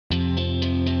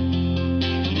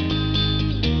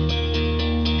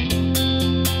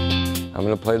I'm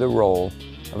going to play the role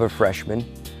of a freshman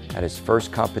at his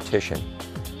first competition.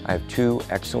 I have two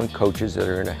excellent coaches that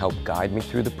are going to help guide me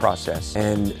through the process.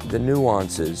 And the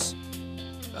nuances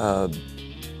of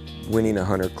winning a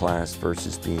 100 class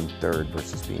versus being third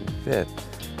versus being fifth.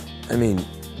 I mean,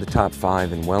 the top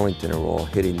 5 in Wellington are all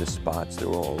hitting the spots. They're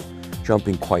all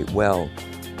jumping quite well.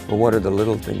 But what are the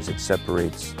little things that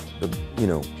separates the,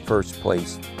 first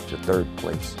place to third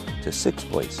place to sixth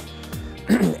place?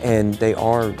 And they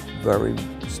are very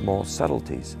small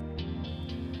subtleties.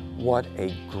 What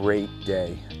a great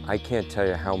day. I can't tell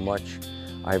you how much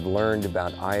I've learned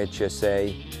about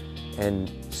IHSA, and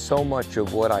so much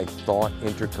of what I thought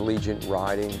intercollegiate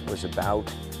riding was about,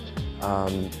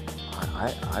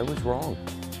 I was wrong.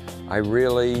 I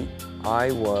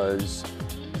was,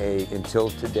 until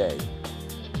today,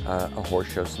 a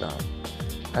horse show snob.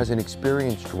 As an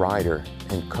experienced rider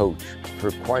and coach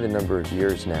for quite a number of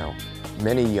years now,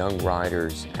 many young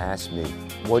riders ask me,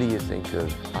 what do you think of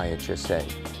IHSA?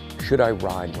 Should I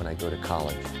ride when I go to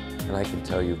college? And I can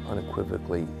tell you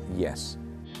unequivocally, yes.